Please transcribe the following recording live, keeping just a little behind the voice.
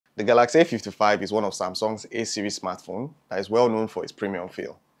The Galaxy A55 is one of Samsung's A-series smartphones that is well known for its premium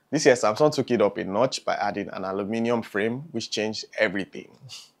feel. This year, Samsung took it up a notch by adding an aluminum frame, which changed everything.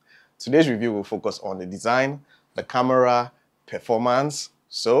 Today's review will focus on the design, the camera, performance.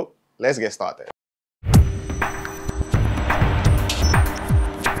 So let's get started.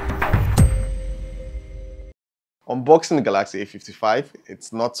 Unboxing the Galaxy A55,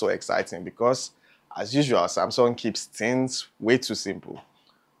 it's not so exciting because, as usual, Samsung keeps things way too simple.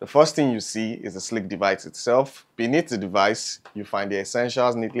 The first thing you see is the sleek device itself. Beneath the device, you find the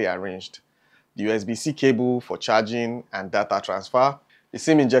essentials neatly arranged. The USB-C cable for charging and data transfer, the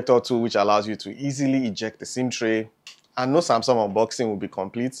SIM injector tool which allows you to easily eject the SIM tray, and no Samsung unboxing will be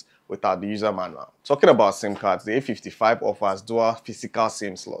complete without the user manual. Talking about SIM cards, the A55 offers dual physical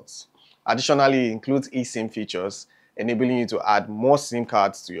SIM slots. Additionally, it includes eSIM features, enabling you to add more SIM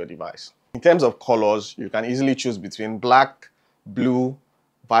cards to your device. In terms of colors, you can easily choose between black, blue,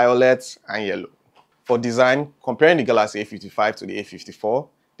 violet, and yellow. For design, comparing the Galaxy A55 to the A54,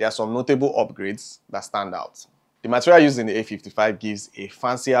 there are some notable upgrades that stand out. The material used in the A55 gives a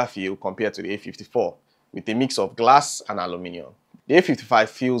fancier feel compared to the A54, with a mix of glass and aluminium. The A55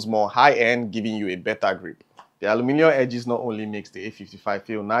 feels more high-end, giving you a better grip. The aluminium edges not only makes the A55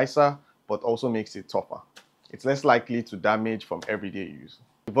 feel nicer, but also makes it tougher. It's less likely to damage from everyday use.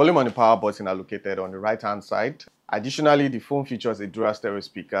 The volume and the power button are located on the right-hand side. Additionally, the phone features a dual stereo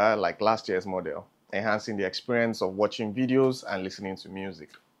speaker like last year's model, enhancing the experience of watching videos and listening to music.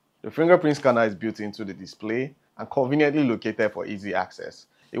 The fingerprint scanner is built into the display and conveniently located for easy access.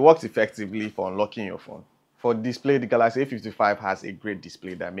 It works effectively for unlocking your phone. For display, the Galaxy A55 has a great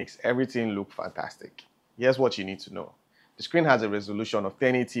display that makes everything look fantastic. Here's what you need to know. The screen has a resolution of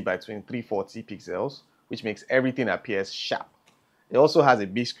 1080 by 2340 pixels, which makes everything appear sharp. It also has a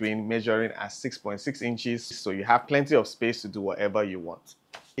big screen measuring at 6.6 inches, so you have plenty of space to do whatever you want.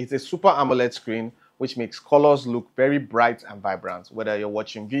 It's a Super AMOLED screen, which makes colors look very bright and vibrant. Whether you're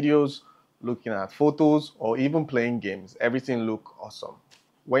watching videos, looking at photos, or even playing games, everything looks awesome.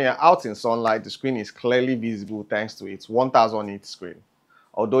 When you're out in sunlight, the screen is clearly visible thanks to its 1000 nit screen.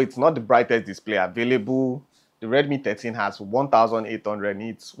 Although it's not the brightest display available, the Redmi 13 has 1800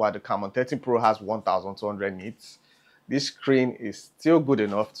 nits, while the Camon 13 Pro has 1200 nits. This screen is still good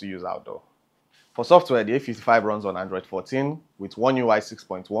enough to use outdoor. For software, the A55 runs on Android 14 with One UI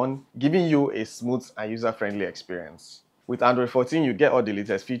 6.1, giving you a smooth and user-friendly experience. With Android 14, you get all the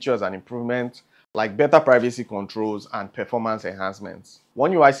latest features and improvements like better privacy controls and performance enhancements.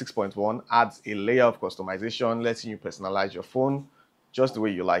 One UI 6.1 adds a layer of customization, letting you personalize your phone just the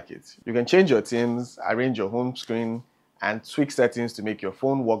way you like it. You can change your themes, arrange your home screen, and tweak settings to make your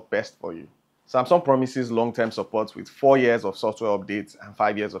phone work best for you. Samsung promises long-term support with 4 years of software updates and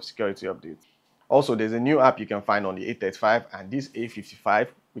 5 years of security updates. Also, there's a new app you can find on the A35 and this A55,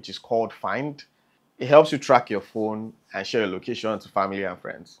 which is called Find. It helps you track your phone and share your location to family and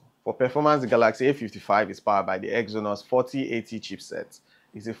friends. For performance, the Galaxy A55 is powered by the Exynos 4080 chipset.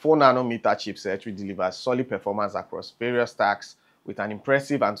 It's a 4nm chipset which delivers solid performance across various stacks with an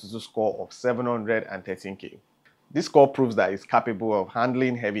impressive Antutu score of 713K. This score proves that it's capable of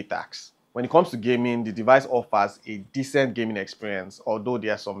handling heavy tasks. When it comes to gaming, the device offers a decent gaming experience, although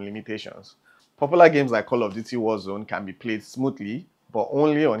there are some limitations. Popular games like Call of Duty Warzone can be played smoothly, but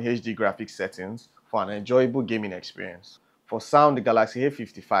only on HD graphics settings for an enjoyable gaming experience. For sound, the Galaxy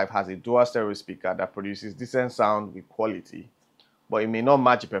A55 has a dual stereo speaker that produces decent sound with quality, but it may not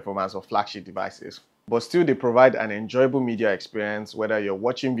match the performance of flagship devices. But still, they provide an enjoyable media experience whether you're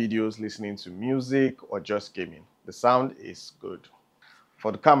watching videos, listening to music, or just gaming. The sound is good.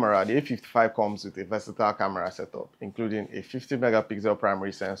 For the camera, the A55 comes with a versatile camera setup, including a 50-megapixel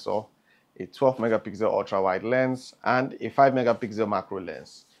primary sensor, a 12-megapixel ultra-wide lens, and a 5-megapixel macro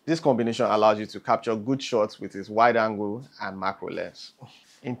lens. This combination allows you to capture good shots with its wide angle and macro lens.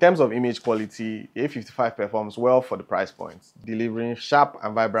 In terms of image quality, the A55 performs well for the price point, delivering sharp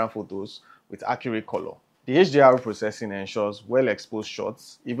and vibrant photos with accurate color. The HDR processing ensures well-exposed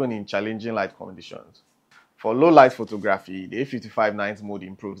shots, even in challenging light conditions. For low-light photography, the A55 Night mode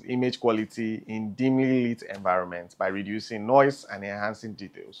improves image quality in dimly lit environments by reducing noise and enhancing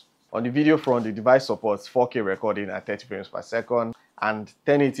details. On the video front, the device supports 4K recording at 30 frames per second and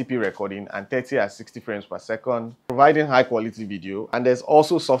 1080p recording and 30 at 60 frames per second, providing high-quality video. And there's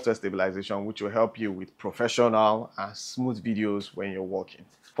also software stabilization, which will help you with professional and smooth videos when you're working.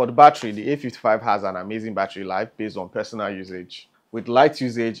 For the battery, the A55 has an amazing battery life based on personal usage. With light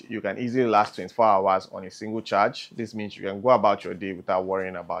usage, you can easily last 24 hours on a single charge. This means you can go about your day without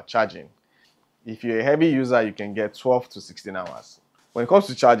worrying about charging. If you're a heavy user, you can get 12 to 16 hours. When it comes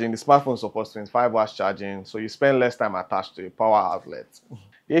to charging, the smartphone supports 25 watts charging, so you spend less time attached to a power outlet.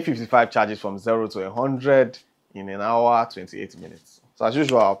 The A55 charges from 0 to 100 in an hour, 28 minutes. So as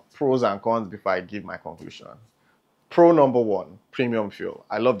usual, pros and cons before I give my conclusion. Pro number one, premium feel.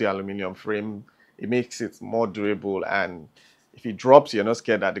 I love the aluminum frame. It makes it more durable, and if it drops, you're not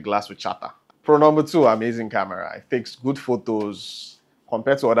scared that the glass will shatter. Pro number two, amazing camera. It takes good photos.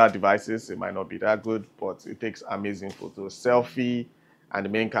 Compared to other devices, it might not be that good, but it takes amazing photos. Selfie and the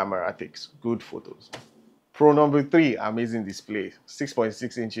main camera takes good photos. Pro number three, amazing display.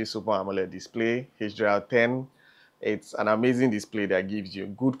 6.6 inches Super AMOLED display, HDR10. It's an amazing display that gives you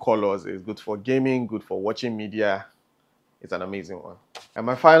good colors. It's good for gaming, good for watching media. It's an amazing one. And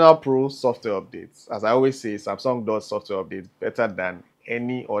my final pro, software updates. As I always say, Samsung does software updates better than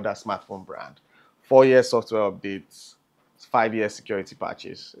any other smartphone brand. 4-year software updates, 5-year security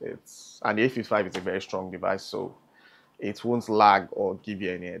patches. And the A55 is a very strong device, so it won't lag or give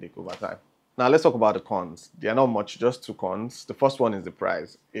you any headache over time. Now let's talk about the cons. They are not much, just two cons. The first one is the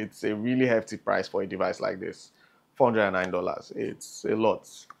price. It's a really hefty price for a device like this. $409. It's a lot.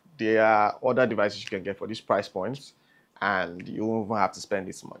 There are other devices you can get for these price points, and you won't even have to spend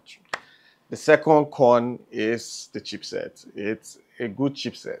this much. The second con is the chipset. It's a good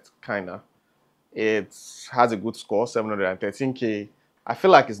chipset, kinda. It has a good score, 713K. I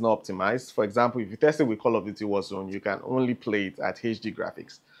feel like it's not optimized. For example, if you test it with Call of Duty Warzone, you can only play it at HD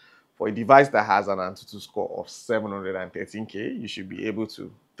graphics. For a device that has an Antutu score of 713K, you should be able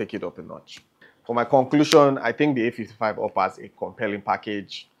to take it up a notch. For my conclusion, I think the A55 offers a compelling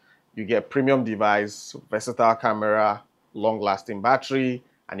package. You get premium device, versatile camera, long-lasting battery,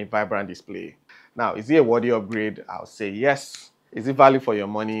 and a vibrant display. Now, is it a worthy upgrade? I'll say yes. Is it value for your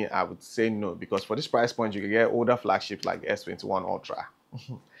money? I would say no, because for this price point, you can get older flagships like S21 Ultra.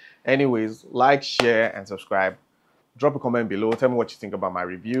 Anyways, like, share, and subscribe. Drop a comment below. Tell me what you think about my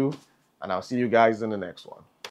review, and I'll see you guys in the next one.